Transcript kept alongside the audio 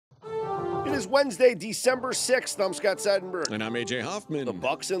is Wednesday, December 6th. I'm Scott Seidenberg. And I'm AJ Hoffman. The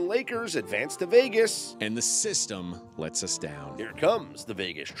Bucks and Lakers advance to Vegas. And the system lets us down. Here comes the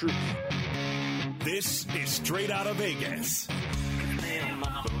Vegas truth. This is Straight Outta Vegas.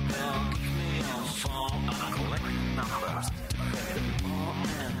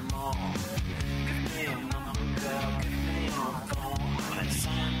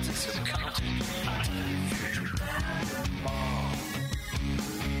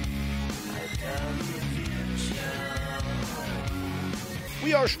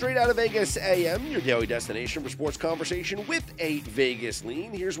 We are Straight Outta Vegas AM, your daily destination for sports conversation with a Vegas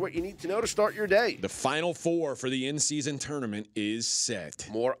lean. Here's what you need to know to start your day. The Final Four for the in-season tournament is set.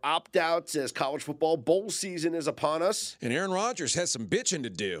 More opt-outs as college football bowl season is upon us. And Aaron Rodgers has some bitching to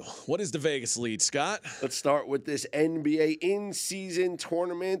do. What is the Vegas lead, Scott? Let's start with this NBA in-season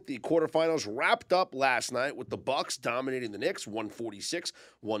tournament. The quarterfinals wrapped up last night with the Bucks dominating the Knicks,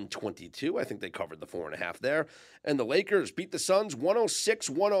 146-122. I think they covered the 4.5 there. And the Lakers beat the Suns 106-103.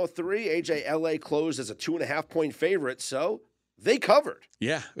 AJ, LA closed as a 2.5-point favorite, so they covered.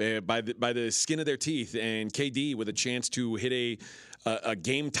 Yeah, by the skin of their teeth. And KD with a chance to hit a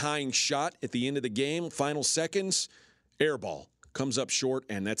game-tying shot at the end of the game, final seconds, air ball comes up short,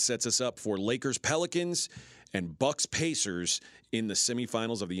 and that sets us up for Lakers-Pelicans and Bucks-Pacers in the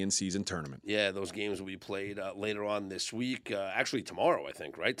semifinals of the in-season tournament. Yeah, those games will be played later on this week. Actually, tomorrow, I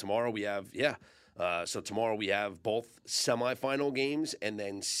think, right? Tomorrow we have, so tomorrow we have both semifinal games, and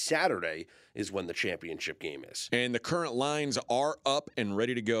then Saturday is when the championship game is. And the current lines are up and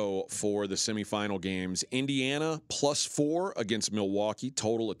ready to go for the semifinal games. Indiana +4 against Milwaukee,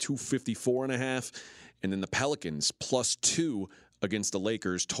 total of 254.5. And then the Pelicans +2 against the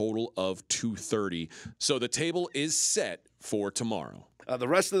Lakers, total of 230. So the table is set for tomorrow. The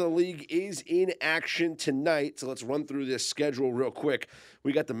rest of the league is in action tonight, so let's run through this schedule real quick.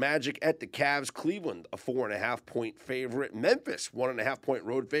 We got the Magic at the Cavs, Cleveland, a 4.5-point favorite, Memphis, 1.5-point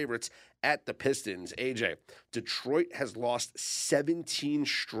road favorites at the Pistons. AJ, Detroit has lost 17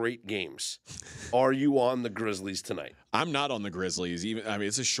 straight games. Are you on the Grizzlies tonight? I'm not on the Grizzlies.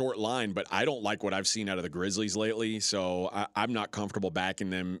 It's a short line, but I don't like what I've seen out of the Grizzlies lately, so I'm not comfortable backing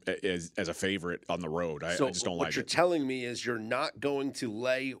them as a favorite on the road. I just don't like it. What you're telling me is you're not going to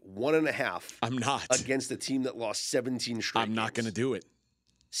lay 1.5. I'm not. Against a team that lost 17 straight I'm not going to do it.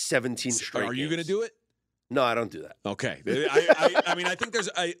 17 straight Are you going to do it? No, I don't do that. Okay. I think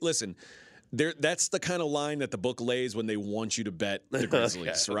listen, that's the kind of line that the book lays when they want you to bet the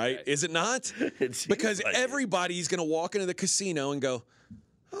Grizzlies, right? Okay. Is it not? Because like everybody's going to walk into the casino and go,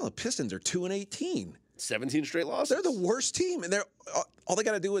 oh, the Pistons are 2-18. 17 straight losses. They're the worst team, and all they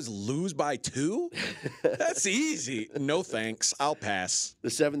got to do is lose by 2? That's easy. No thanks. I'll pass. The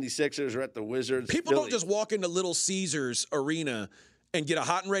 76ers are at the Wizards. People don't just walk into Little Caesars Arena and get a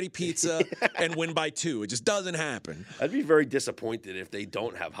hot and ready pizza and win by 2. It just doesn't happen. I'd be very disappointed if they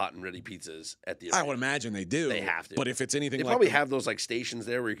don't have hot and ready pizzas at the arena. I would imagine they do. They have to. But if it's anything they like probably have those like stations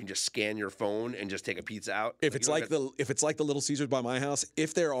there where you can just scan your phone and just take a pizza out. If it's like the Little Caesars by my house,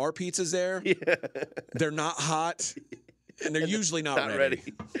 if there are pizzas there, they're not hot. And they're usually not ready.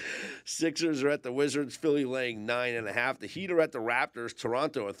 Sixers are at the Wizards, Philly laying 9.5. The Heat are at the Raptors,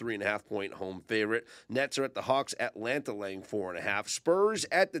 Toronto a 3.5-point home favorite. Nets are at the Hawks, Atlanta laying 4.5. Spurs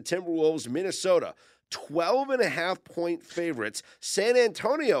at the Timberwolves, Minnesota 12.5-point favorites. San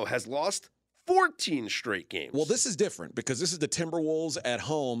Antonio has lost 14 straight games. Well, this is different because this is the Timberwolves at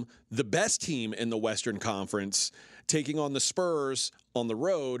home, the best team in the Western Conference, taking on the Spurs on the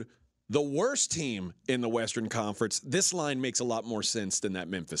road, the worst team in the Western Conference. This line makes a lot more sense than that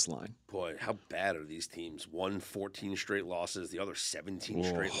Memphis line. Boy, how bad are these teams? One 14 straight losses, the other 17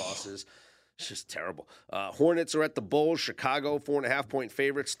 straight losses. It's just terrible. Hornets are at the Bulls. Chicago, 4.5-point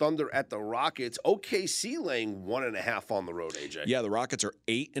favorites. Thunder at the Rockets. OKC laying 1.5 on the road, AJ. Yeah, the Rockets are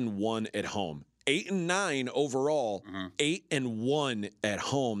 8-1 at home. 8-9 overall, 8-1 at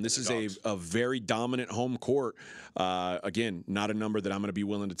home. This is a very dominant home court. Again, not a number that I'm going to be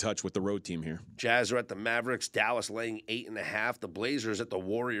willing to touch with the road team here. Jazz are at the Mavericks. Dallas laying 8.5. The Blazers at the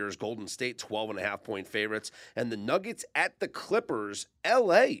Warriors. Golden State, 12.5-point favorites. And the Nuggets at the Clippers.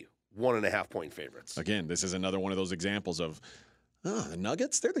 LA, 1.5-point favorites. Again, this is another one of those examples of, the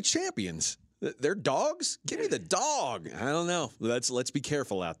Nuggets, they're the champions. They're dogs? Give me the dog. I don't know. Let's be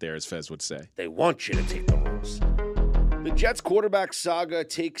careful out there, as Fez would say. They want you to take the rules. The Jets quarterback saga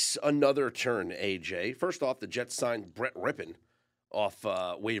takes another turn, AJ. First off, the Jets signed Brett Rippon off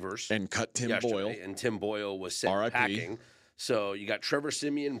waivers. And cut Tim Boyle. And Tim Boyle was sent R.I.P. packing. So you got Trevor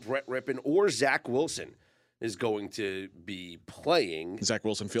Siemian, Brett Rippon, or Zach Wilson is going to be playing. Does Zach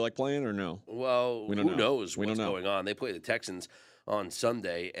Wilson feel like playing or no? Well, who knows what's going on? They play the Texans. on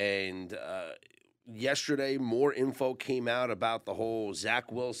Sunday. And yesterday, more info came out about the whole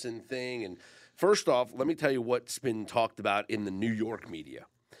Zach Wilson thing. And first off, let me tell you what's been talked about in the New York media.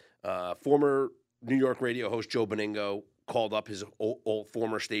 Former New York radio host Joe Beningo called up his old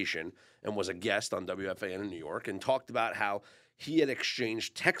former station and was a guest on WFAN in New York and talked about how he had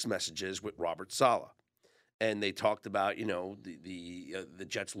exchanged text messages with Robert Saleh. And they talked about, the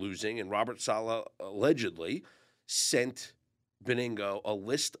Jets losing, and Robert Saleh allegedly sent Beningo a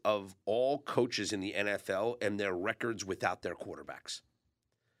list of all coaches in the NFL and their records without their quarterbacks.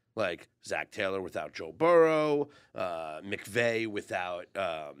 Like Zach Taylor without Joe Burrow, McVay without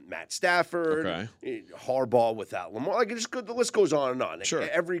Matt Stafford, Harbaugh without Lamar. Like the list goes on and on. Sure.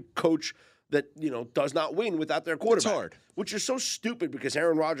 Every coach that does not win without their quarterback. It's hard. Which is so stupid because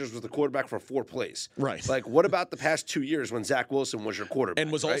Aaron Rodgers was the quarterback for 4 plays. Right. Like, what about the past 2 years when Zach Wilson was your quarterback?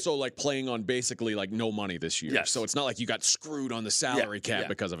 And was also like playing on basically like no money this year. Yes. So it's not like you got screwed on the salary cap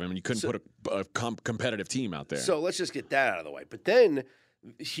because of him and you couldn't put a competitive team out there. So let's just get that out of the way. But then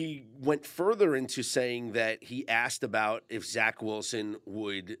he went further into saying that he asked about if Zach Wilson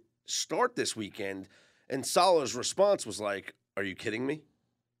would start this weekend. And Saleh's response was like, "Are you kidding me?"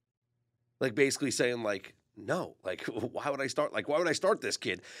 Like basically saying like, no, like why would I start? Like why would I start this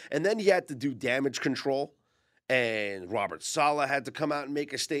kid? And then he had to do damage control, and Robert Saleh had to come out and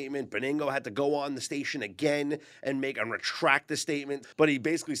make a statement. Beningo had to go on the station again and retract the statement. But he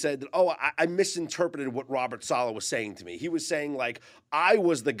basically said that, I misinterpreted what Robert Saleh was saying to me. He was saying like I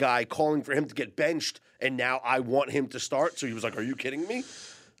was the guy calling for him to get benched, and now I want him to start. So he was like, "Are you kidding me?"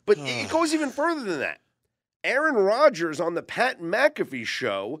 But it goes even further than that. Aaron Rodgers on the Pat McAfee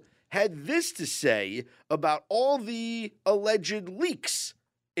show had this to say about all the alleged leaks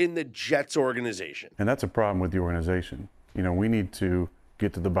in the Jets organization. And that's a problem with the organization. We need to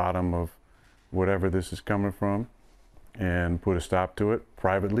get to the bottom of whatever this is coming from and put a stop to it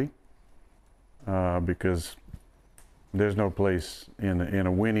privately because there's no place in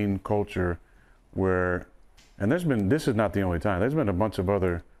a winning culture where, and this is not the only time, there's been a bunch of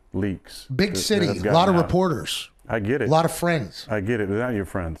other leaks. Big city, a lot of reporters. I get it. A lot of friends. I get it. They're not your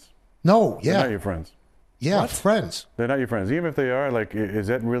friends. No, yeah. They're not your friends. Yeah, friends. They're not your friends. Even if they are, like, is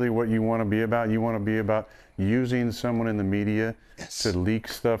that really what you want to be about? You want to be about using someone in the media to leak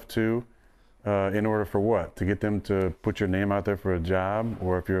stuff to in order for what? To get them to put your name out there for a job?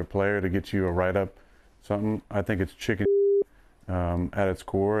 Or if you're a player, to get you a write-up, something? I think it's chicken at its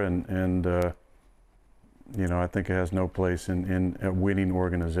core. And I think it has no place in a winning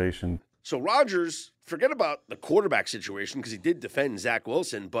organization. So Rodgers, forget about the quarterback situation because he did defend Zach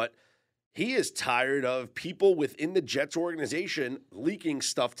Wilson, but he is tired of people within the Jets organization leaking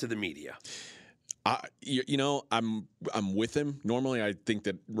stuff to the media. I'm with him. Normally, I think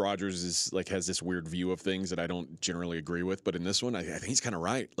that Rodgers has this weird view of things that I don't generally agree with, but in this one, I think he's kind of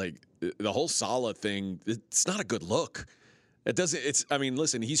right. Like the whole Saleh thing, it's not a good look. It doesn't.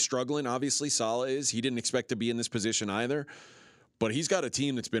 Listen, he's struggling. Obviously, Saleh is. He didn't expect to be in this position either. But he's got a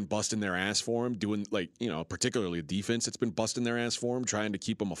team that's been busting their ass for him, doing particularly a defense that's been busting their ass for him, trying to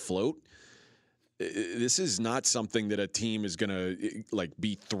keep him afloat. This is not something that a team is going to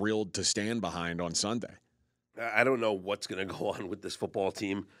be thrilled to stand behind on Sunday. I don't know what's going to go on with this football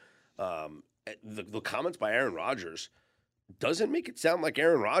team. The comments by Aaron Rodgers doesn't make it sound like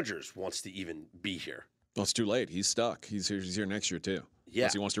Aaron Rodgers wants to even be here. Well, it's too late. He's stuck. He's here next year too. Yeah.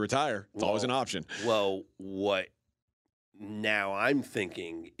 Unless he wants to retire. It's always an option. Well, what now I'm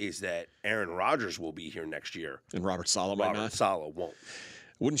thinking is that Aaron Rodgers will be here next year. And Robert Saleh might not. Robert Saleh won't.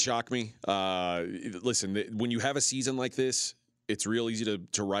 Wouldn't shock me. Listen, when you have a season like this, it's real easy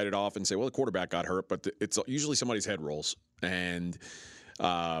to write it off and say, well, the quarterback got hurt, but it's usually somebody's head rolls. And,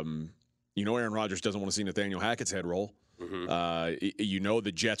 Aaron Rodgers doesn't want to see Nathaniel Hackett's head roll. Mm-hmm.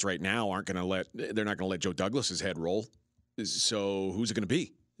 The Jets right now they're not going to let Joe Douglas's head roll. So who's it going to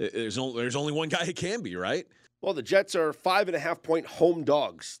be? There's only one guy it can be, right? Well, the Jets are 5.5-point home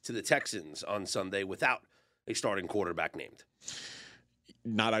dogs to the Texans on Sunday without a starting quarterback named.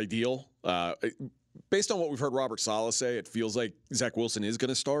 Not ideal. Based on what we've heard Robert Saleh say, it feels like Zach Wilson is going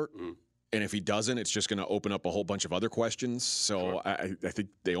to start. Mm. And if he doesn't, it's just going to open up a whole bunch of other questions. So sure. I think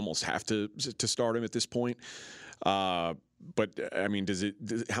they almost have to start him at this point. But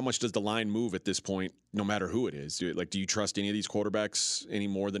how much does the line move at this point, no matter who it is? Do you trust any of these quarterbacks any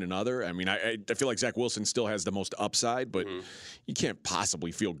more than another? I feel like Zach Wilson still has the most upside, but you can't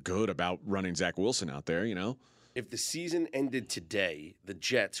possibly feel good about running Zach Wilson out there, If the season ended today, the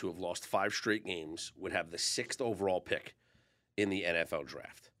Jets, who have lost 5 straight games, would have the 6th overall pick in the NFL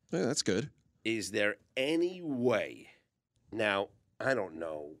draft. Yeah, that's good. Is there any way? Now, I don't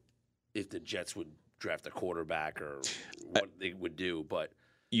know if the Jets would draft a quarterback or what they would do, but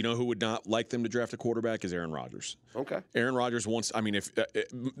You know who would not like them to draft a quarterback is Aaron Rodgers. okay. Aaron Rodgers wants. I mean, if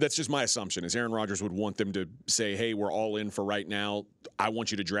that's just my assumption, is Aaron Rodgers would want them to say, "Hey, we're all in for right now. I want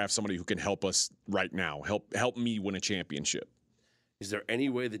you to draft somebody who can help us right now. Help me win a championship." Is there any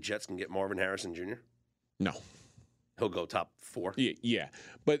way the Jets can get Marvin Harrison Jr.? No. He'll go top 4. Yeah.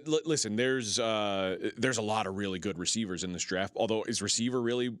 But listen, there's a lot of really good receivers in this draft. Although, is receiver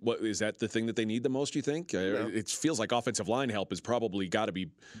really is that the thing that they need the most? You think? No. It feels like offensive line help has probably got to be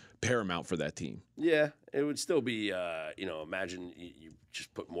paramount for that team. Yeah, it would still be. Imagine you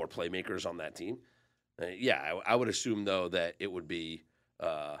just put more playmakers on that team. I would assume though that it would be,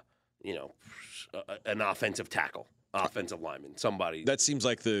 an offensive tackle. Offensive lineman, somebody. That seems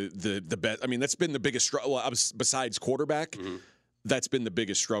like the best. I mean, that's been the biggest struggle. Well, besides quarterback, that's been the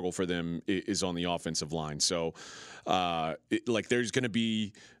biggest struggle for them is on the offensive line. So, there's going to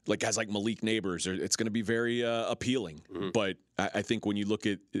be guys like Malik Neighbors. It's going to be very appealing. But I think when you look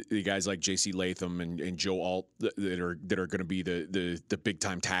at the guys like J.C. Latham and Joe Alt that are going to be the big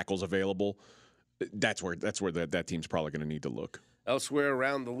time tackles available, that's where that team's probably going to need to look. Elsewhere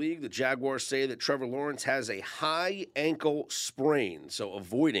around the league, the Jaguars say that Trevor Lawrence has a high ankle sprain, so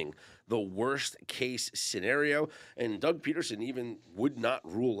avoiding the worst case scenario. And Doug Peterson even would not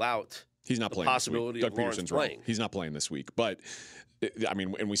rule out he's not the playing possibility Doug of Lawrence Peterson's playing. wrong. He's not playing this week, but I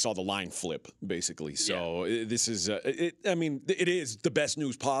mean, and we saw the line flip basically. So this is, it is the best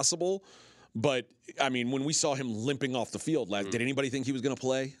news possible. But I mean, when we saw him limping off the field last, did anybody think he was going to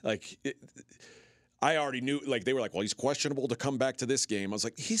play? I already knew, they were like, well, he's questionable to come back to this game. I was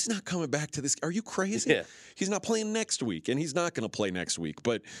like, he's not coming back to this. Are you crazy? Yeah. He's not playing next week, and he's not going to play next week.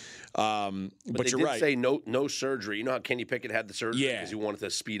 But they you're did right. say no surgery. You know how Kenny Pickett had the surgery Yeah. because he wanted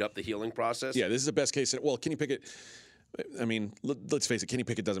to speed up the healing process? Yeah, this is the best case. Well, Kenny Pickett, I mean, let's face it, Kenny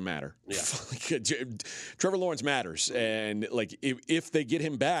Pickett doesn't matter. Yeah. Trevor Lawrence matters. And, if they get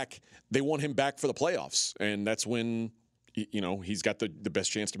him back, they want him back for the playoffs. And that's when, he's got the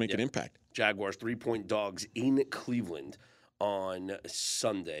best chance to make an impact. Jaguars 3-point dogs in Cleveland on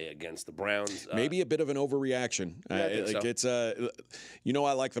Sunday against the Browns. Maybe a bit of an overreaction. Yeah, I think so. It's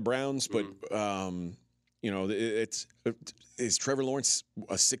I like the Browns, but is Trevor Lawrence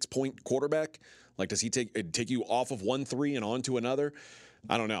a 6-point quarterback? Does he take you off of 1-3 and onto another?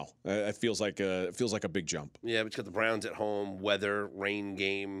 I don't know. It feels like a big jump. Yeah, but you got the Browns at home, weather, rain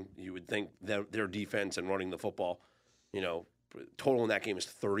game. You would think their defense and running the football, total in that game is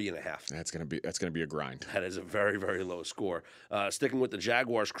 30.5. That's gonna be a grind. That is a very, very low score. Sticking with the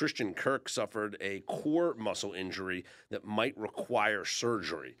Jaguars, Christian Kirk suffered a core muscle injury that might require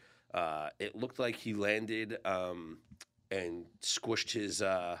surgery. It looked like he landed and squished his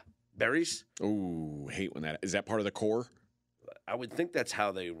berries. Ooh, hate when that is that part of the core. I would think that's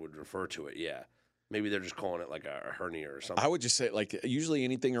how they would refer to it. Yeah. Maybe they're just calling it like a hernia or something. I would just say, usually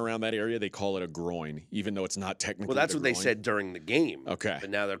anything around that area, they call it a groin, even though it's not technically. Well, that's what they said during the game. Okay. But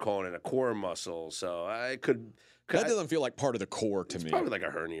now they're calling it a core muscle. So I could. That doesn't feel like part of the core to it's me. Probably like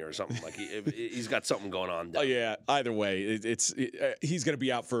a hernia or something. He's got something going on. Oh yeah. Either way, he's going to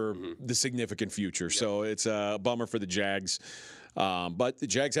be out for the significant future. Yep. So it's a bummer for the Jags. But the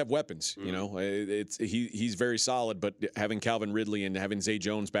Jags have weapons. He's very solid. But having Calvin Ridley and having Zay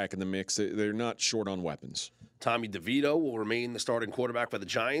Jones back in the mix, they're not short on weapons. Tommy DeVito will remain the starting quarterback for the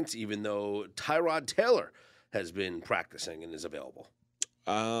Giants, even though Tyrod Taylor has been practicing and is available.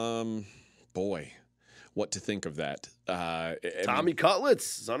 Boy. What to think of that? Tommy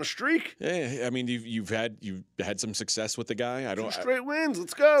Cutlets is on a streak. Yeah, I mean you've had some success with the guy. 2 straight wins.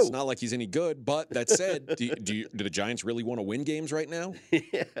 Let's go. It's not like he's any good. But that said, do the Giants really want to win games right now?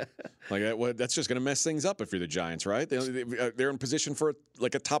 Yeah. That's just going to mess things up if you're the Giants, right? They're in position for a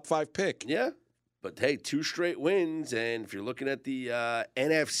top 5 pick. Yeah. But hey, 2 straight wins, and if you're looking at the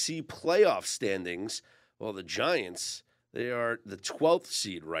NFC playoff standings, well, the Giants, they are the 12th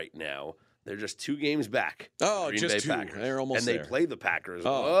seed right now. They're just 2 games back. Oh, Green just Bay 2. Packers. They're almost and there. And they play the Packers.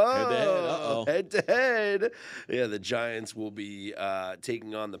 Oh, head-to-head. Uh-oh. Head-to-head. Yeah, the Giants will be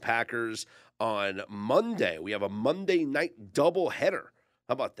taking on the Packers on Monday. We have a Monday night doubleheader.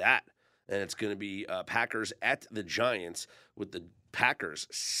 How about that? And it's going to be Packers at the Giants with the Packers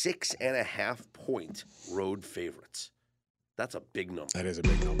 6.5-point road favorites. That's a big number. That is a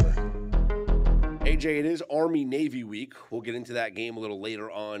big number. AJ, it is Army-Navy week. We'll get into that game a little later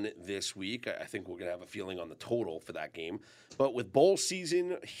on this week. I think we're going to have a feeling on the total for that game. But with bowl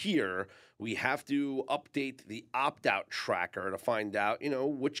season here, we have to update the opt-out tracker to find out,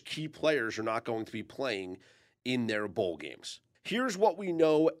 which key players are not going to be playing in their bowl games. Here's what we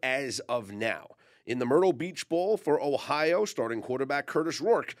know as of now. In the Myrtle Beach Bowl for Ohio, starting quarterback Curtis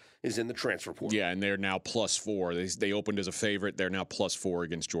Rourke is in the transfer portal. Yeah, and they're now +4. They opened as a favorite. They're now +4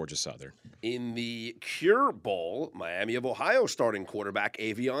 against Georgia Southern. In the Cure Bowl, Miami of Ohio starting quarterback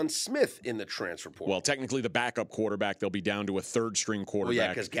Avion Smith in the transfer portal. Well, technically the backup quarterback, they'll be down to a third-string quarterback. Well,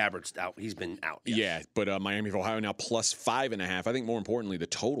 yeah, because Gabbert's out. He's been out. Yes. Yeah, but Miami of Ohio now +5.5. I think more importantly, the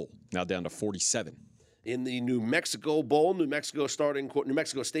total now down to 47. In the New Mexico Bowl, New Mexico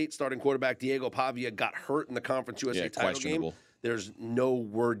State starting quarterback Diego Pavia got hurt in the Conference USA title game. There's no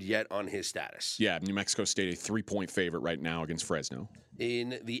word yet on his status. Yeah, New Mexico State a 3-point favorite right now against Fresno.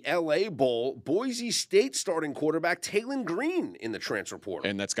 In the LA Bowl, Boise State starting quarterback Taylon Green in the transfer portal.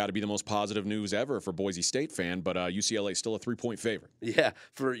 And that's got to be the most positive news ever for Boise State fan, but UCLA is still a 3-point favorite. Yeah,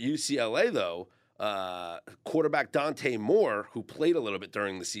 for UCLA though, quarterback Dante Moore, who played a little bit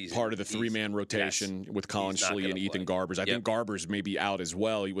during the season. Part of the three-man rotation with Colin Schlee and Ethan Garbers. I think Garbers may be out as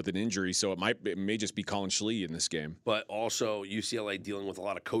well with an injury, so it may just be Colin Schlee in this game. But also UCLA dealing with a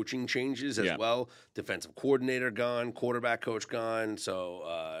lot of coaching changes as well. Defensive coordinator gone, quarterback coach gone, so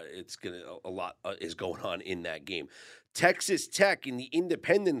a lot is going on in that game. Texas Tech in the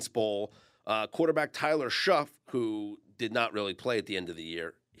Independence Bowl, quarterback Tyler Shuff, who did not really play at the end of the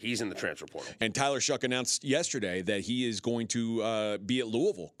year. He's in the transfer portal. And Tyler Shuck announced yesterday that he is going to be at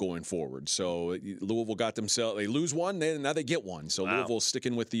Louisville going forward. So Louisville got themselves, they lose one, now they get one. So Louisville's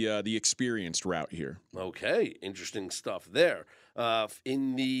sticking with the experienced route here. Okay, interesting stuff there.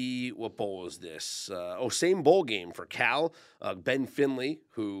 In the, what bowl is this? Same bowl game for Cal. Ben Finley,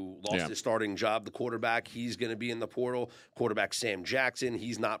 who lost his starting job, the quarterback, he's going to be in the portal. Quarterback Sam Jackson,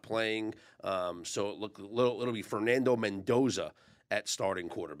 he's not playing. So it'll be Fernando Mendoza at starting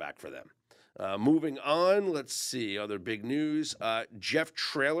quarterback for them. Moving on, let's see, other big news. Jeff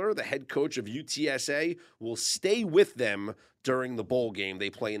Traylor, the head coach of UTSA, will stay with them during the bowl game they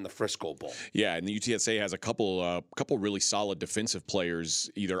play in the Frisco Bowl. Yeah, and the UTSA has a couple really solid defensive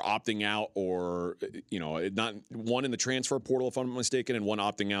players either opting out or, not one in the transfer portal, if I'm not mistaken, and one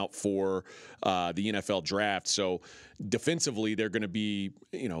opting out for the NFL draft. So defensively, they're going to be,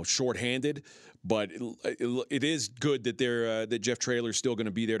 shorthanded. But it is good that that Jeff Traylor's still going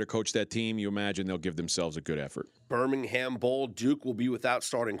to be there to coach that team. You imagine they'll give themselves a good effort. Birmingham Bowl, Duke will be without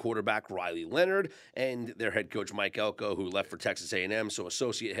starting quarterback Riley Leonard and their head coach Mike Elko, who left for Texas A&M. So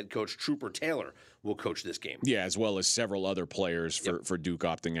associate head coach Trooper Taylor will coach this game. Yeah, as well as several other players for Duke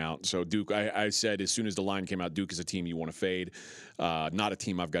opting out. So Duke, I said as soon as the line came out, Duke is a team you want to fade. Not a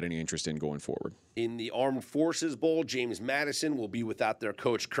team I've got any interest in going forward. In the Armed Forces Bowl, James Madison will be without their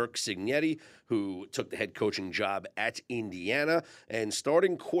coach Kirk Cignetti, who took the head coaching job at Indiana. And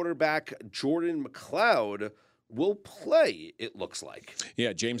starting quarterback Jordan McLeod will play, it looks like.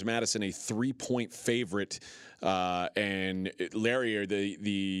 Yeah, James Madison, a 3-point favorite. And Larry,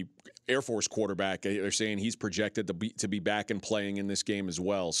 the Air Force quarterback, they're saying he's projected to be back and playing in this game as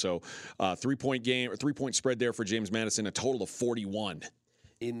well. So 3-point game, or 3-point spread there for James Madison, a total of 41.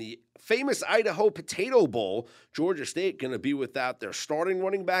 In the famous Idaho Potato Bowl, Georgia State going to be without their starting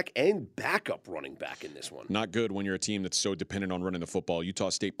running back and backup running back in this one. Not good when you're a team that's so dependent on running the football. Utah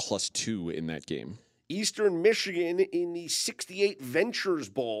State +2 in that game. Eastern Michigan in the 68 Ventures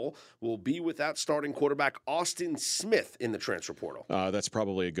Bowl will be without starting quarterback Austin Smith in the transfer portal. That's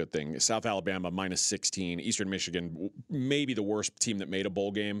probably a good thing. South Alabama -16. Eastern Michigan, maybe the worst team that made a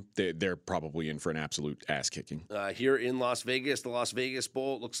bowl game. They're probably in for an absolute ass kicking. Here in Las Vegas, the Las Vegas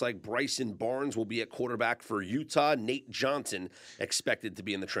Bowl, it looks like Bryson Barnes will be at quarterback for Utah. Nate Johnson expected to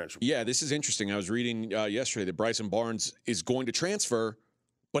be in the transfer portal. Yeah, this is interesting. I was reading yesterday that Bryson Barnes is going to transfer,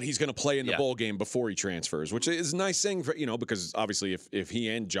 but he's going to play in the bowl game before he transfers, which is a nice thing for, because obviously if he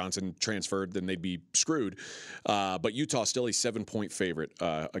and Johnson transferred, then they'd be screwed. But Utah still a 7-point favorite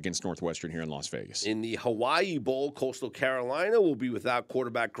against Northwestern here in Las Vegas. In the Hawaii Bowl, Coastal Carolina will be without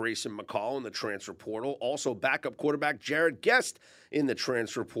quarterback Grayson McCall in the transfer portal. Also backup quarterback Jared Guest in the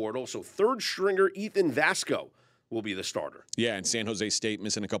transfer portal. So third stringer Ethan Vasco will be the starter. Yeah, and San Jose State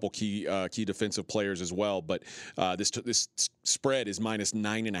missing a couple key defensive players as well. But this spread is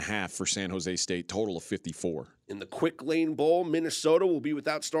 -9.5 for San Jose State, total of 54. In the Quick Lane Bowl, Minnesota will be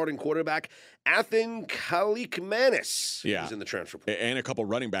without starting quarterback Athan Kalikmanis, who's in the transfer portal. And a couple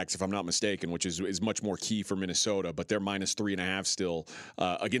running backs, if I'm not mistaken, which is much more key for Minnesota. But they're -3.5 still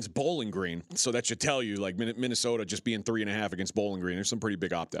against Bowling Green. So that should tell you, like, Minnesota just being 3.5 against Bowling Green. There's some pretty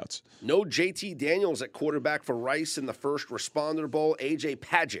big opt-outs. No JT Daniels at quarterback for Rice in the First Responder Bowl. AJ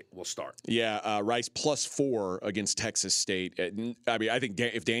Padgett will start. Yeah, Rice +4 against Texas State. I mean, I think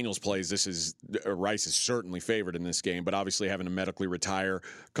if Daniels plays, Rice is certainly favored. favorite in this game, but obviously having to medically retire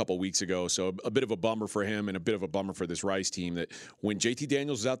a couple weeks ago. So a bit of a bummer for him and a bit of a bummer for this Rice team that when JT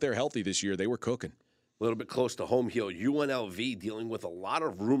Daniels was out there healthy this year, they were cooking. A little bit close to home here, UNLV dealing with a lot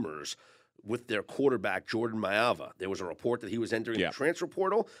of rumors with their quarterback, Jordan Maiava. There was a report that he was entering the transfer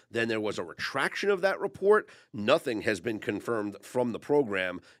portal. Then there was a retraction of that report. Nothing has been confirmed from the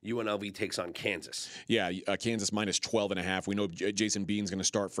program. UNLV takes on Kansas. Yeah, Kansas minus 12.5. We know Jason Bean's going to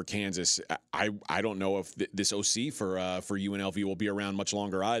start for Kansas. I don't know if this OC for UNLV will be around much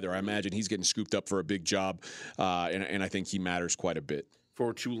longer either. I imagine he's getting scooped up for a big job, and I think he matters quite a bit.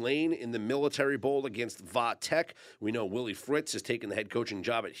 For Tulane in the Military Bowl against Va Tech, we know Willie Fritz has taken the head coaching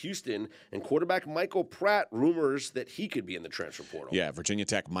job at Houston, and quarterback Michael Pratt rumors that he could be in the transfer portal. Yeah, Virginia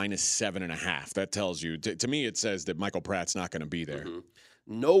Tech minus 7.5. That tells you, to me, it says that Michael Pratt's not going to be there.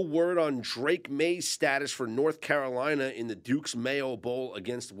 No word on Drake May's status for North Carolina in the Duke's Mayo Bowl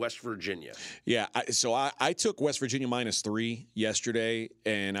against West Virginia. Yeah, so I took West Virginia minus 3 yesterday,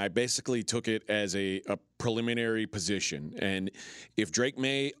 and I basically took it as a preliminary position. And if Drake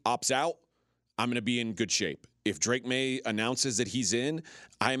May opts out, I'm going to be in good shape. If Drake May announces that he's in,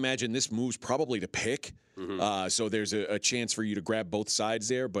 I imagine this move's probably to pick. So there's a chance for you to grab both sides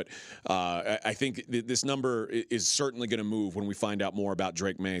there. But I think this number is certainly going to move when we find out more about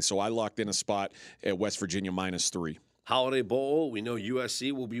Drake May. So I locked in a spot at West Virginia minus 3. Holiday Bowl, we know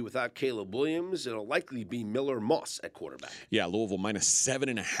USC will be without Caleb Williams. It'll likely be Miller Moss at quarterback. Yeah, Louisville minus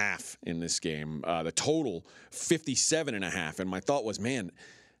 7.5 in this game. The total, 57.5. And my thought was, man,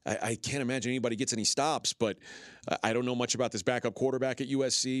 I can't imagine anybody gets any stops, but I don't know much about this backup quarterback at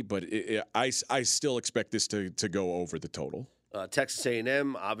USC, but I still expect this to go over the total. Texas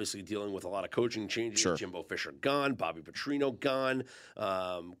A&M obviously dealing with a lot of coaching changes. Sure. Jimbo Fisher gone, Bobby Petrino gone.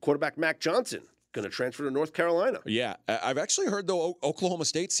 Quarterback Mac Johnson going to transfer to North Carolina. Yeah, I've actually heard, though, Oklahoma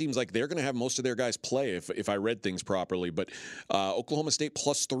State seems like they're going to have most of their guys play if I read things properly. But Oklahoma State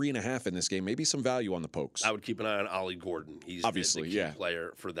plus 3.5 in this game. Maybe some value on the Pokes. I would keep an eye on Ollie Gordon. He's obviously the key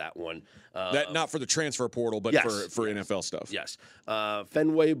player for that one. That not for the transfer portal, but for NFL stuff. Yes.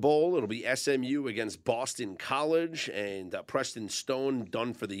 Fenway Bowl, it'll be SMU against Boston College, and Preston Stone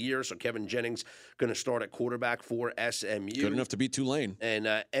done for the year. So Kevin Jennings going to start at quarterback for SMU. Good enough to beat Tulane.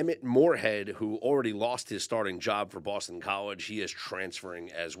 And Emmett Moorhead, who already lost his starting job for Boston College, he is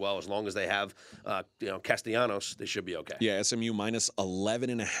transferring as well. As long as they have Castellanos, they should be okay. Yeah, SMU minus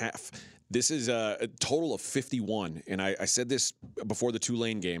 11.5. This is a total of 51, and I said this before the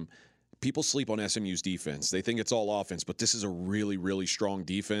Tulane game. People sleep on SMU's defense. They think it's all offense, but this is a really, really strong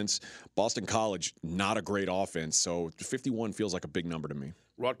defense. Boston College, not a great offense, so 51 feels like a big number to me.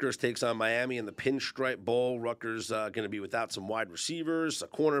 Rutgers takes on Miami in the Pinstripe Bowl. Rutgers going to be without some wide receivers, a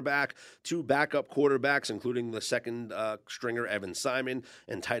cornerback, 2 backup quarterbacks, including the second stringer, Evan Simon,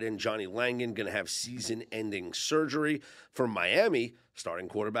 and tight end Johnny Langan, going to have season-ending surgery. For Miami, starting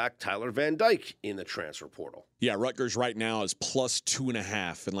quarterback Tyler Van Dyke in the transfer portal. Yeah, Rutgers right now is plus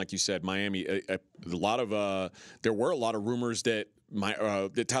 2.5. And like you said, Miami, there were a lot of rumors that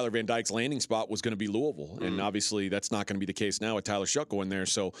that Tyler Van Dyke's landing spot was going to be Louisville, and obviously that's not going to be the case now with Tyler Shuck going there.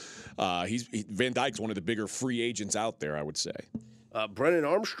 So Van Dyke's one of the bigger free agents out there, I would say. Brennan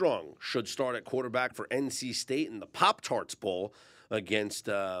Armstrong should start at quarterback for NC State in the Pop-Tarts Bowl against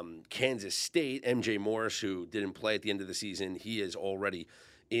Kansas State. MJ Morris, who didn't play at the end of the season, he is already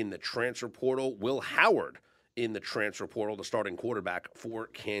in the transfer portal. Will Howard in the transfer portal, the starting quarterback for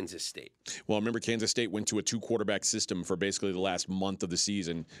Kansas State. Well, remember, Kansas State went to a 2-quarterback system for basically the last month of the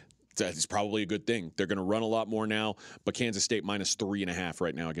season. That's probably a good thing. They're going to run a lot more now, but Kansas State minus 3.5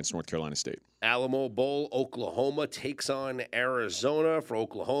 right now against North Carolina State. Alamo Bowl, Oklahoma takes on Arizona. For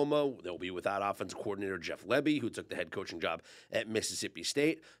Oklahoma, they'll be without offensive coordinator Jeff Lebby, who took the head coaching job at Mississippi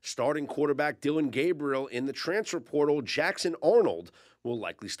State. Starting quarterback Dylan Gabriel in the transfer portal. Jackson Arnold will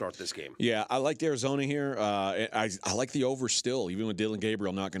likely start this game. Yeah, I like Arizona here. I like the over still, even with Dylan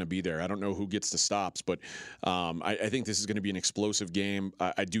Gabriel not going to be there. I don't know who gets the stops, but I think this is going to be an explosive game.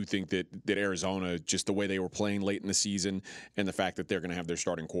 I do think that Arizona, just the way they were playing late in the season and the fact that they're going to have their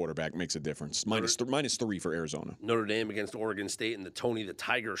starting quarterback makes a difference. Minus 3 for Arizona. Notre Dame against Oregon State in the Tony the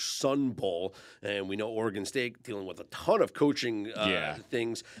Tiger Sun Bowl. And we know Oregon State dealing with a ton of coaching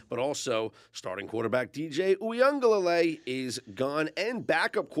things, but also starting quarterback DJ Uiagalelei is gone, and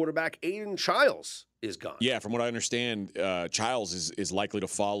backup quarterback Aiden Childs is gone. Yeah, from what I understand, Childs is likely to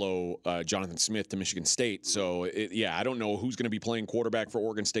follow Jonathan Smith to Michigan State. So, I don't know who's going to be playing quarterback for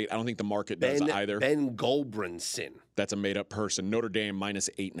Oregon State. I don't think the market does either. Ben Gulbranson. That's a made-up person. Notre Dame minus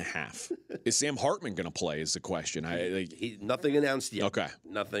 8.5. Is Sam Hartman going to play is the question. Nothing announced yet. Okay.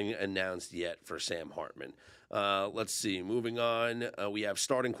 Nothing announced yet for Sam Hartman. Let's see. Moving on, we have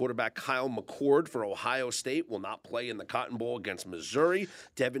starting quarterback Kyle McCord for Ohio State will not play in the Cotton Bowl against Missouri.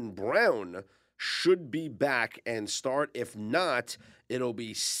 Devin Brown should be back and start. If not, it'll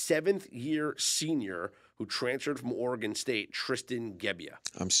be seventh-year senior who transferred from Oregon State, Tristan Gebbia.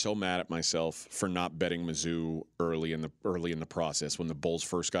 I'm so mad at myself for not betting Mizzou early in the process. When the Bulls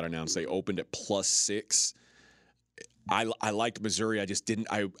first got announced, they opened at +6. I liked Missouri. I just didn't.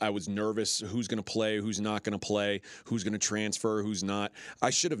 I was nervous. Who's going to play? Who's not going to play? Who's going to transfer? Who's not?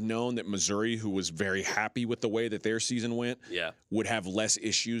 I should have known that Missouri, who was very happy with the way that their season went, would have less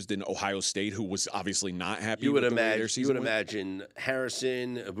issues than Ohio State, who was obviously not happy with the way their season went. You would imagine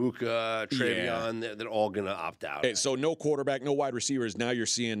Harrison, Ibuka, Travion, they're all going to opt out. Okay, so no quarterback, no wide receivers. Now you're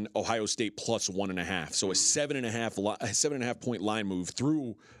seeing Ohio State +1.5. So a 7.5 point line move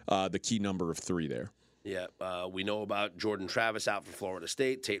through the key number of 3 there. Yeah, we know about Jordan Travis out for Florida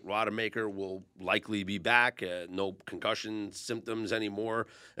State. Tate Rodemaker will likely be back. No concussion symptoms anymore,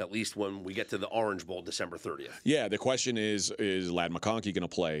 at least when we get to the Orange Bowl December 30th. Yeah, the question is Ladd McConkey going to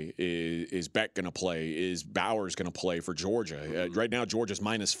play? Is Beck going to play? Is Bowers going to play for Georgia? Right now, Georgia's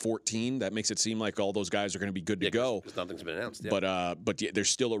 -14. That makes it seem like all those guys are going to be good to go. Because nothing's been announced. Yeah. But there's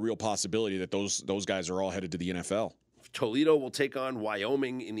still a real possibility that those guys are all headed to the NFL. Toledo will take on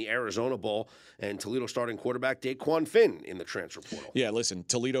Wyoming in the Arizona Bowl, and Toledo starting quarterback Daquan Finn in the transfer portal. Yeah, listen,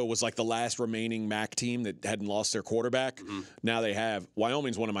 Toledo was like the last remaining MAC team that hadn't lost their quarterback. Now they have.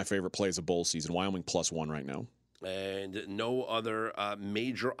 Wyoming's one of my favorite plays of bowl season. Wyoming +1 right now. And no other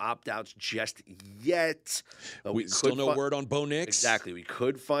major opt-outs just yet. We still no word on Bo Nix? Exactly. We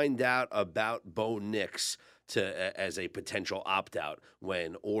could find out about Bo Nix as a potential opt-out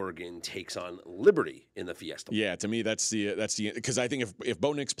when Oregon takes on Liberty in the Fiesta Bowl. Yeah, to me that's the because I think if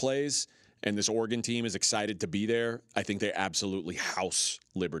Bo Nix plays and this Oregon team is excited to be there, I think they absolutely house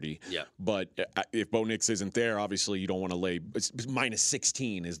Liberty. Yeah. But if Bo Nix isn't there, obviously you don't want to lay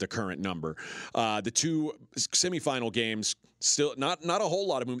 -16 is the current number. The 2 semifinal games, still not a whole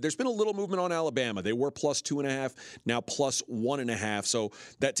lot of movement. There's been a little movement on Alabama. They were +2.5, now +1.5. So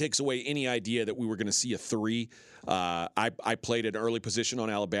that takes away any idea that we were going to see a 3. I played an early position on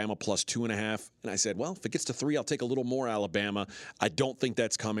Alabama +2.5, and I said, well, if it gets to 3, I'll take a little more Alabama. I don't think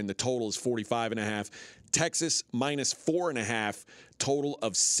that's coming. The total is 45.5. Texas -4.5, total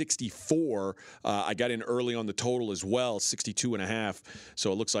of 64. I got in early on the total as well, 62.5.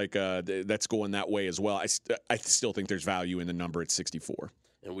 So it looks like that's going that way as well. I still think there's value in the number at 64.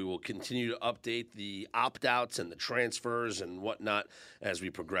 And we will continue to update the opt-outs and the transfers and whatnot as we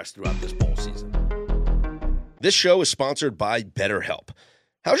progress throughout this bowl season. This show is sponsored by BetterHelp.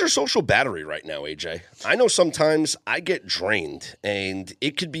 How's your social battery right now, AJ? I know sometimes I get drained, and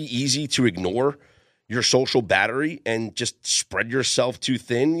it could be easy to ignore your social battery and just spread yourself too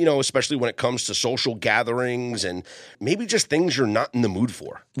thin, especially when it comes to social gatherings and maybe just things you're not in the mood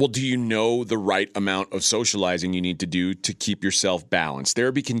for. Well, do you know the right amount of socializing you need to do to keep yourself balanced?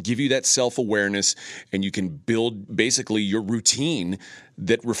 Therapy can give you that self-awareness, and you can build basically your routine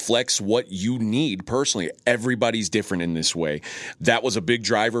that reflects what you need personally. Everybody's different in this way. That was a big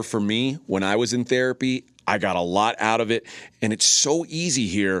driver for me when I was in therapy. I got a lot out of it, and it's so easy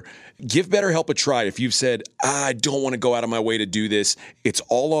here. Give BetterHelp a try. If you've said, I don't want to go out of my way to do this, it's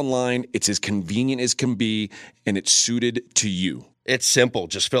all online, it's as convenient as can be, and it's suited to you. It's simple.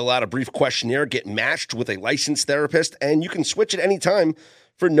 Just fill out a brief questionnaire, get matched with a licensed therapist, and you can switch at any time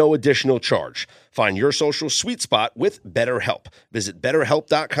for no additional charge. Find your social sweet spot with BetterHelp. Visit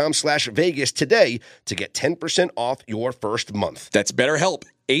BetterHelp.com/Vegas today to get 10% off your first month. That's BetterHelp,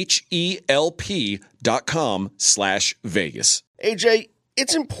 HELP.com/Vegas. AJ,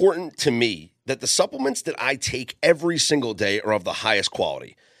 it's important to me that the supplements that I take every single day are of the highest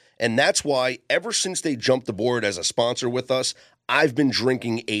quality. And that's why ever since they jumped aboard as a sponsor with us, I've been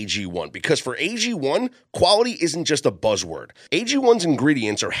drinking AG1, because for AG1, quality isn't just a buzzword. AG1's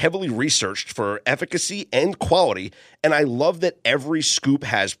ingredients are heavily researched for efficacy and quality, and I love that every scoop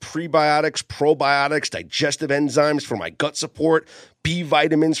has prebiotics, probiotics, digestive enzymes for my gut support, B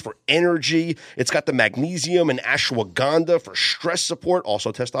vitamins for energy. It's got the magnesium and ashwagandha for stress support,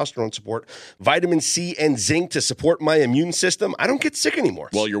 also testosterone support, vitamin C and zinc to support my immune system. I don't get sick anymore.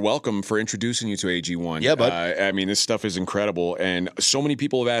 Well, you're welcome for introducing you to AG1. Yeah, bud. I mean, this stuff is incredible. And so many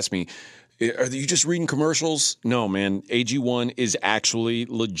people have asked me, Are you just reading commercials? No, man. AG1 is actually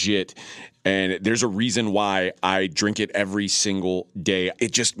legit. And there's a reason why I drink it every single day.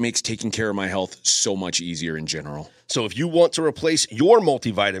 It just makes taking care of my health so much easier in general. So if you want to replace your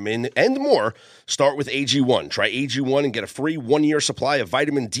multivitamin and more, start with AG1. Try AG1 and get a free 1-year supply of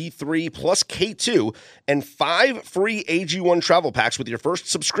vitamin D3 plus K2 and 5 free AG1 travel packs with your first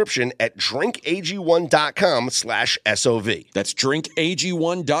subscription at drinkag1.com/SOV. That's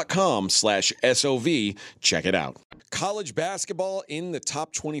drinkag1.com/SOV. Check it out. College basketball in the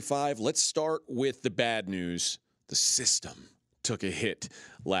top 25. Let's start with the bad news. The system took a hit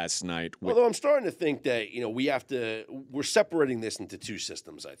last night. Although I'm starting to think that, we're separating this into two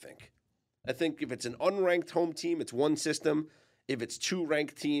systems, I think. I think if it's an unranked home team, it's one system. If it's two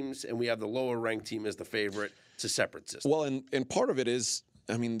ranked teams and we have the lower ranked team as the favorite, it's a separate system. Well, and part of it is,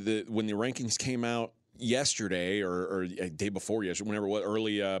 when the rankings came out yesterday or a day before yesterday, whenever it was,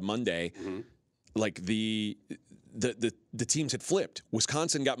 early Monday, like the teams had flipped.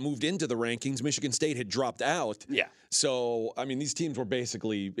 Wisconsin got moved into the rankings. Michigan State had dropped out. Yeah. So, these teams were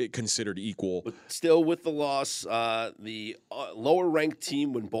basically considered equal. But still, with the loss, the lower-ranked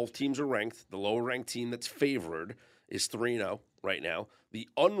team, when both teams are ranked, the lower-ranked team that's favored is 3-0 right now. The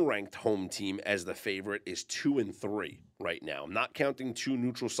unranked home team as the favorite is 2-3 right now. I'm not counting 2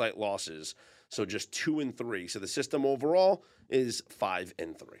 neutral site losses, so just 2-3. So the system overall is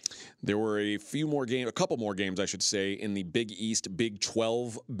 5-3. There were a couple more games, I should say, in the Big East Big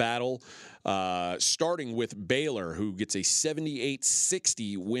 12 battle, starting with Baylor, who gets a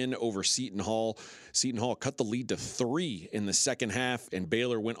 78-60 win over Seton Hall. Seton Hall cut the lead to 3 in the second half, and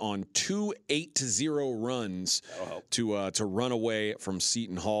Baylor went on 2 8-0 runs to run away from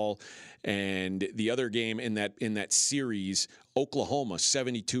Seton Hall. And the other game in that series, Oklahoma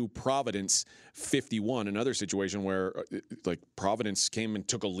 72, Providence 51. Another situation where Providence came and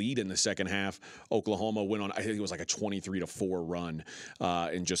took a lead in the second half. Oklahoma went on, I think it was like a 23-4 run,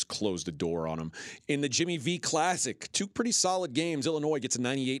 and just closed the door on them. In the Jimmy V Classic, 2 pretty solid games. Illinois gets a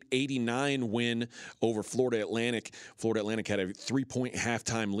 98-89 win over Florida Atlantic. Florida Atlantic had a 3-point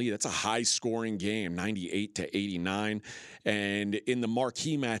halftime lead. That's a high-scoring game, 98-89. And in the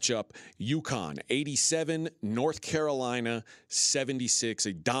marquee matchup, UConn 87, North Carolina 76,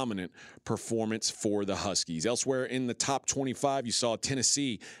 a dominant performance for the Huskies. Elsewhere in the top 25, you saw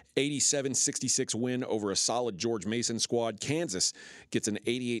Tennessee 87-66 win over a solid George Mason squad. Kansas gets an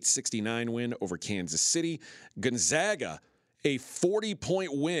 88-69 win over Kansas City. Gonzaga, a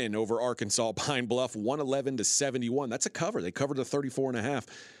 40-point win over Arkansas Pine Bluff, 111-71. That's a cover. They covered the 34.5.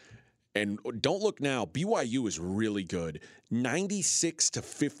 And don't look now, BYU is really good.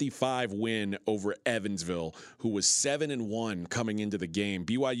 96-55 win over Evansville, who was 7-1 coming into the game.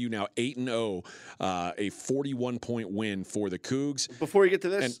 BYU now 8-0, a 41-point win for the Cougs. Before you get to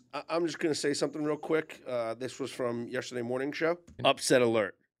this, I'm just going to say something real quick. This was from yesterday morning show. Upset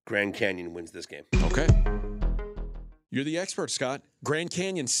alert. Grand Canyon wins this game. Okay. You're the expert, Scott. Grand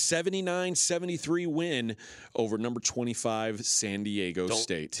Canyon 79-73 win over number 25 San Diego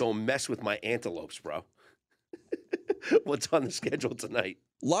State. Don't mess with my antelopes, bro. What's on the schedule tonight?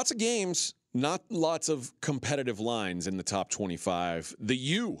 Lots of games, not lots of competitive lines in the top 25. The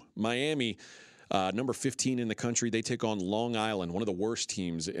U, Miami, number 15 in the country. They take on Long Island, one of the worst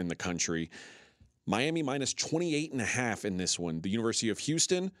teams in the country. Miami minus 28.5 in this one. The University of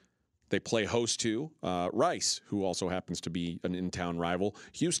Houston, they play host to Rice, who also happens to be an in-town rival.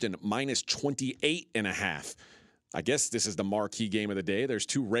 Houston, minus 28.5. I guess this is the marquee game of the day. There's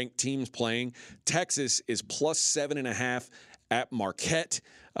 2 ranked teams playing. Texas is plus 7.5 at Marquette.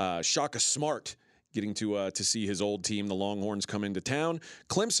 Shaka Smart getting to see his old team, the Longhorns, come into town.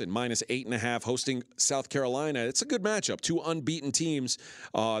 Clemson, minus 8.5, hosting South Carolina. It's a good matchup. 2 unbeaten teams.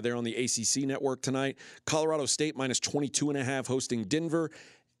 They're on the ACC network tonight. Colorado State, minus 22.5, hosting Denver.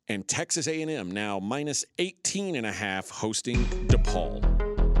 And Texas A&M now minus 18.5 hosting DePaul.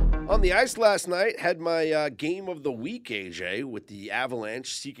 On the ice last night, had my game of the week, AJ, with the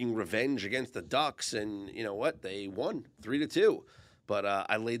Avalanche seeking revenge against the Ducks. And you know what? They won 3-2. But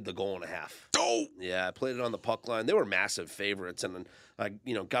I laid the goal and a half. Oh! Yeah, I played it on the puck line. They were massive favorites. And I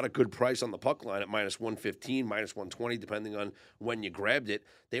got a good price on the puck line at minus 115, minus 120, depending on when you grabbed it.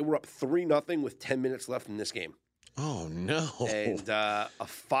 They were up 3-0 with 10 minutes left in this game. Oh, no. And a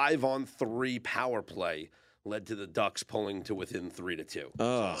 5-on-3 power play led to the Ducks pulling to within 3-2.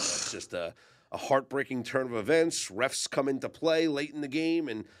 Oh. So it's just a heartbreaking turn of events. Refs come into play late in the game,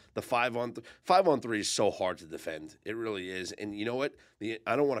 and the 5-on-3 is so hard to defend. It really is. And you know what?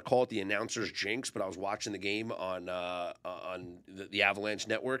 I don't want to call it the announcer's jinx, but I was watching the game on the Avalanche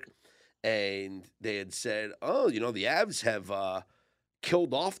network, and they had said, the Avs have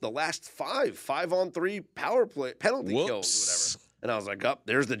killed off the last 5-on-3 power play penalty kills, Whoops. whatever. And I was like,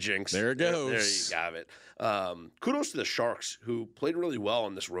 there's the jinx. There it There goes. you have it. Kudos to the Sharks, who played really well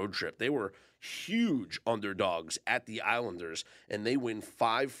on this road trip. They were huge underdogs at the Islanders, and they win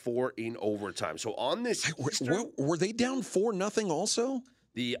 5-4 in overtime. So on this Were they down 4-0 also?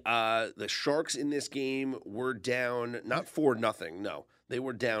 the Sharks in this game were down not 4-0. No, they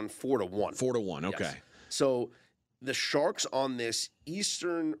were down 4-1. 4-1. Okay. Yes. So the Sharks on this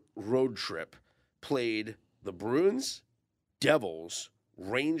Eastern road trip played the Bruins, Devils,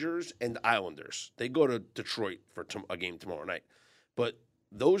 Rangers, and Islanders. They go to Detroit for a game tomorrow night. But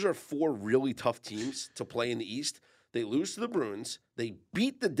those are 4 really tough teams to play in the East. They lose to the Bruins. They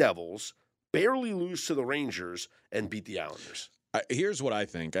beat the Devils, barely lose to the Rangers, and beat the Islanders. Here's what I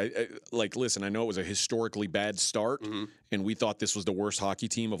think. Listen, I know it was a historically bad start, and we thought this was the worst hockey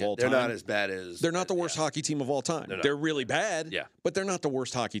team of all time. They're not as bad as... They're not the worst hockey team of all time. They're really bad, Yeah. but they're not the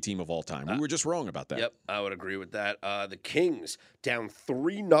worst hockey team of all time. We were just wrong about that. Yep, I would agree with that. The Kings down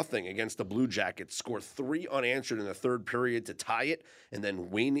 3-0 against the Blue Jackets, score 3 unanswered in the third period to tie it, and then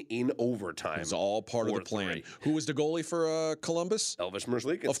win in overtime. It's all part of the plan. 4-3. Who was the goalie for Columbus? Elvis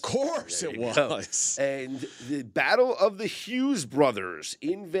Merzlikins. Of course There it you was. go. And the Battle of the Hughes brothers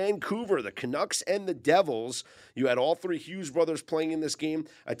in Vancouver, the Canucks and the Devils. You had all 3 Hughes brothers playing in this game.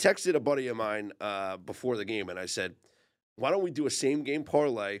 I texted a buddy of mine before the game, and I said, why don't we do a same-game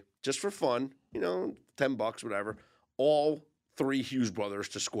parlay just for fun, $10, whatever, all 3 Hughes brothers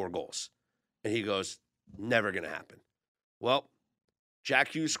to score goals. And he goes, never going to happen. Well,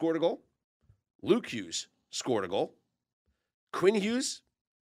 Jack Hughes scored a goal. Luke Hughes scored a goal. Quinn Hughes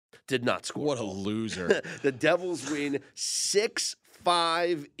did not score. What a loser. The Devils win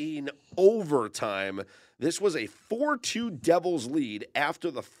 6-5 in overtime. This was a 4-2 Devils lead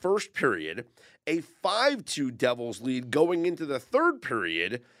after the first period, a 5-2 Devils lead going into the third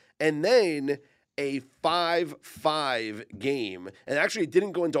period, and then a 5-5 game. And actually, it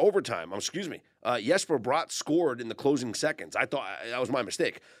didn't go into overtime. Excuse me. Jesper Bratt scored in the closing seconds. I thought that was my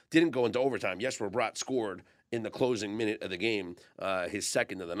mistake. Didn't go into overtime. Jesper Bratt scored in the closing minute of the game, his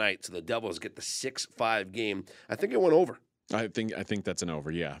second of the night. So the Devils get the 6-5 game. I think it went over. I think that's an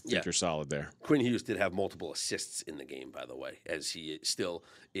over. Yeah, I think you're solid there. Quinn Hughes did have multiple assists in the game, by the way, as he still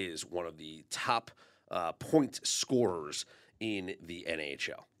is one of the top point scorers in the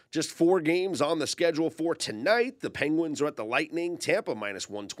NHL. Just 4 games on the schedule for tonight. The Penguins are at the Lightning, Tampa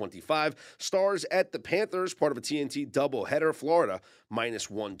 -125. Stars at the Panthers, part of a TNT doubleheader. Florida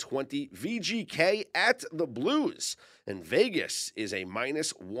 -120. VGK at the Blues. And Vegas is a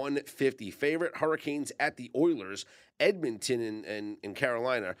 -150 favorite. Hurricanes at the Oilers. Edmonton and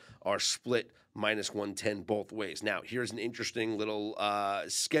Carolina are split -110 both ways. Now, here's an interesting little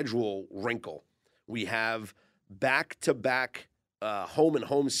schedule wrinkle. We have back-to-back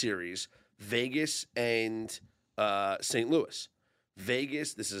home-and-home series, Vegas and St. Louis.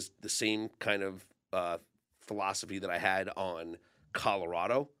 Vegas, this is the same kind of philosophy that I had on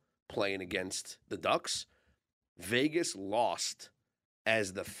Colorado playing against the Ducks. Vegas lost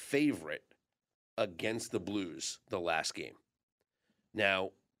as the favorite against the Blues the last game.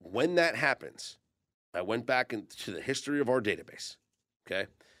 Now, when that happens, I went back into the history of our database, okay?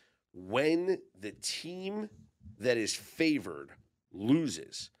 When the team that is favored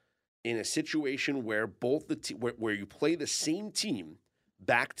loses in a situation where both where you play the same team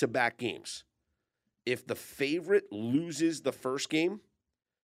back-to-back games, if the favorite loses the first game,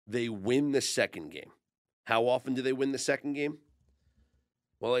 they win the second game. How often do they win the second game?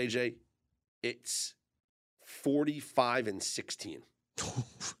 Well, AJ, it's 45-16.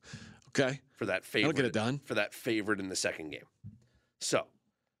 Okay. For that favorite. That'll get it done. For that favorite in the second game. So,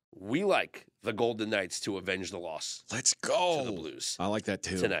 we like the Golden Knights to avenge the loss. Let's go. To the Blues. I like that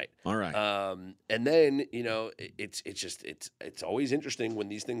too. Tonight. All right. And then, it's always interesting when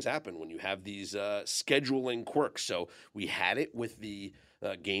these things happen, when you have these scheduling quirks. So we had it with the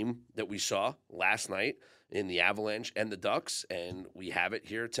game that we saw last night in the Avalanche and the Ducks, and we have it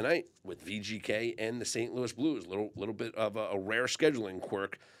here tonight with VGK and the St. Louis Blues. Little bit of a rare scheduling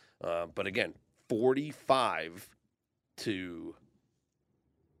quirk. But again,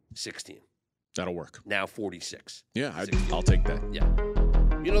 45-16. That'll work. Now 46. Yeah, I'll take that. Yeah.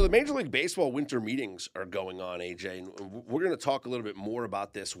 The Major League Baseball winter meetings are going on, AJ, and we're going to talk a little bit more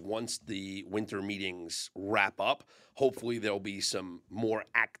about this once the winter meetings wrap up. Hopefully there'll be some more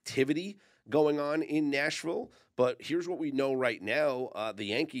activity going on in Nashville, but here's what we know right now. The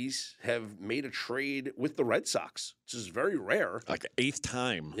Yankees have made a trade with the Red Sox, which is very rare. Like 8th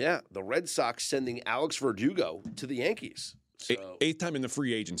time. Yeah, the Red Sox sending Alex Verdugo to the Yankees. So, Eighth time in the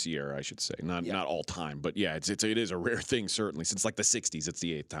free agency era, I should say. Not all time, but yeah, it is a rare thing, certainly. Since like the 60s, it's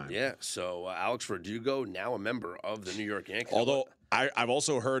the eighth time. yeah. So Alex Verdugo, now a member of the New York Yankees. Although I've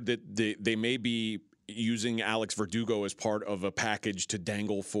also heard that they may be using Alex Verdugo as part of a package to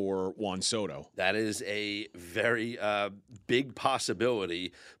dangle for Juan Soto. That is a very big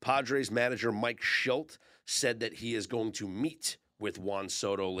possibility. Padres manager Mike Shildt said that he is going to meet with Juan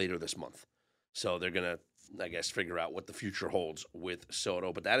Soto later this month. So they're going to, I guess, figure out what the future holds with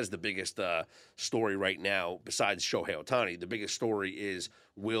Soto. But that is the biggest story right now, besides Shohei Ohtani. The biggest story is,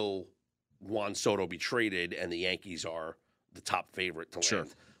 will Juan Soto be traded? And the Yankees are the top favorite to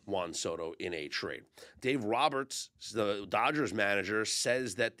land Juan Soto in a trade. Dave Roberts, the Dodgers manager,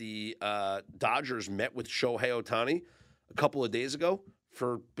 says that the Dodgers met with Shohei Ohtani a couple of days ago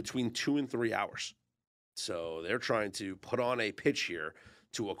for between 2 and 3 hours. So they're trying to put on a pitch here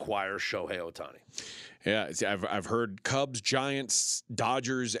to acquire Shohei Ohtani. Yeah, I've heard Cubs, Giants,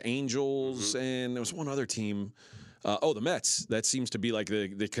 Dodgers, Angels, and there was one other team. The Mets. That seems to be like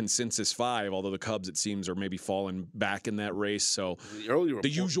the consensus 5, although the Cubs, it seems, are maybe falling back in that race. So the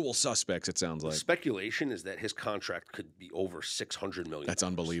usual suspects, it sounds like. Speculation is that his contract could be over $600 million. That's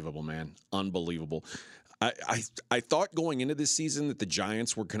unbelievable, man. Unbelievable. I thought going into this season that the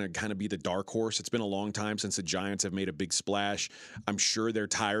Giants were going to kind of be the dark horse. It's been a long time since the Giants have made a big splash. I'm sure they're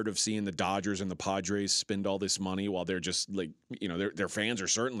tired of seeing the Dodgers and the Padres spend all this money while they're just like, their fans are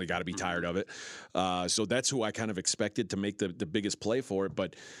certainly got to be tired of it. So that's who I kind of expected to make the biggest play for it.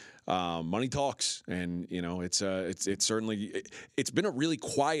 But money talks, and it's certainly it's been a really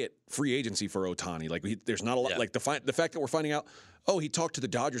quiet free agency for Ohtani. Like there's not a lot. Like the fact that we're finding out, he talked to the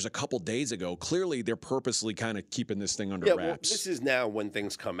Dodgers a couple days ago. Clearly, they're purposely kind of keeping this thing under wraps. Well, this is now when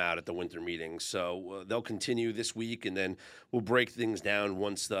things come out at the winter meetings. So they'll continue this week, and then we'll break things down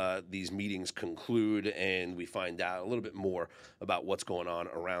once these meetings conclude and we find out a little bit more about what's going on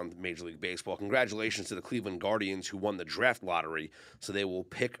around Major League Baseball. Congratulations to the Cleveland Guardians, who won the draft lottery. So they will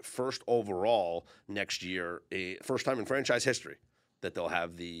pick first overall next year, first time in franchise history that they'll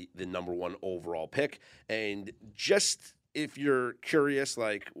have the number 1 overall pick. And just if you're curious,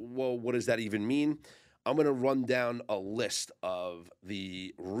 like, well, what does that even mean? I'm going to run down a list of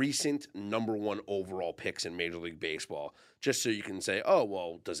the recent number 1 overall picks in Major League Baseball, just so you can say, oh,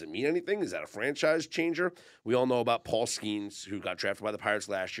 well, does it mean anything? Is that a franchise changer? We all know about Paul Skeens, who got drafted by the Pirates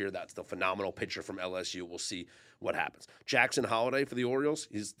last year. That's the phenomenal pitcher from LSU. We'll see what happens. Jackson Holliday for the Orioles.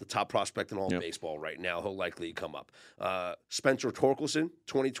 He's the top prospect in all of baseball right now. He'll likely come up. Spencer Torkelson,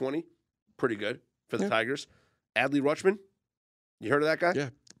 2020, pretty good for the Tigers. Adley Rutschman, you heard of that guy?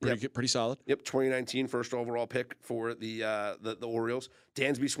 Yeah, pretty solid. Yep, 2019 first overall pick for the Orioles.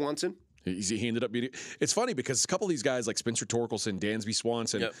 Dansby Swanson. He ended up beating. It's funny because a couple of these guys like Spencer Torkelson, Dansby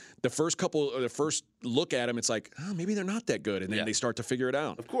Swanson, the first look at him, it's like, maybe they're not that good, and then they start to figure it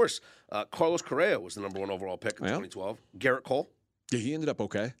out. Of course, Carlos Correa was the number 1 overall pick in 2012. Garrett Cole. Yeah, he ended up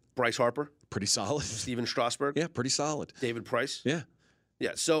okay. Bryce Harper. Pretty solid. Steven Strasburg. Yeah, pretty solid. David Price. Yeah.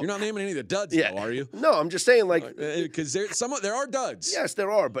 Yeah, so you're not naming any of the duds, though, are you? No, I'm just saying, like, because there are duds. Yes,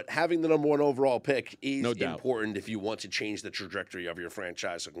 there are, but having the number 1 overall pick is no doubt important if you want to change the trajectory of your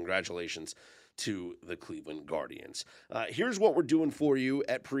franchise. So congratulations to the Cleveland Guardians. Here's what we're doing for you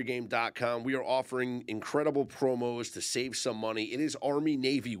at pregame.com. We are offering incredible promos to save some money. It is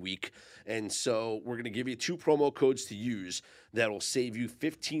Army-Navy week, and so we're going to give you 2 promo codes to use that will save you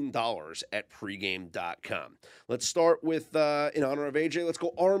 $15 at pregame.com. Let's start with, in honor of AJ, let's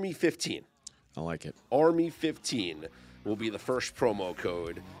go Army 15. I like it. Army 15 will be the first promo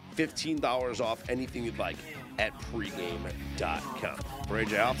code. $15 off anything you'd like at pregame.com. For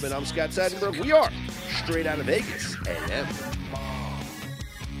AJ Hoffman, I'm Scott Seidenberg. We are Straight Out of Vegas AM.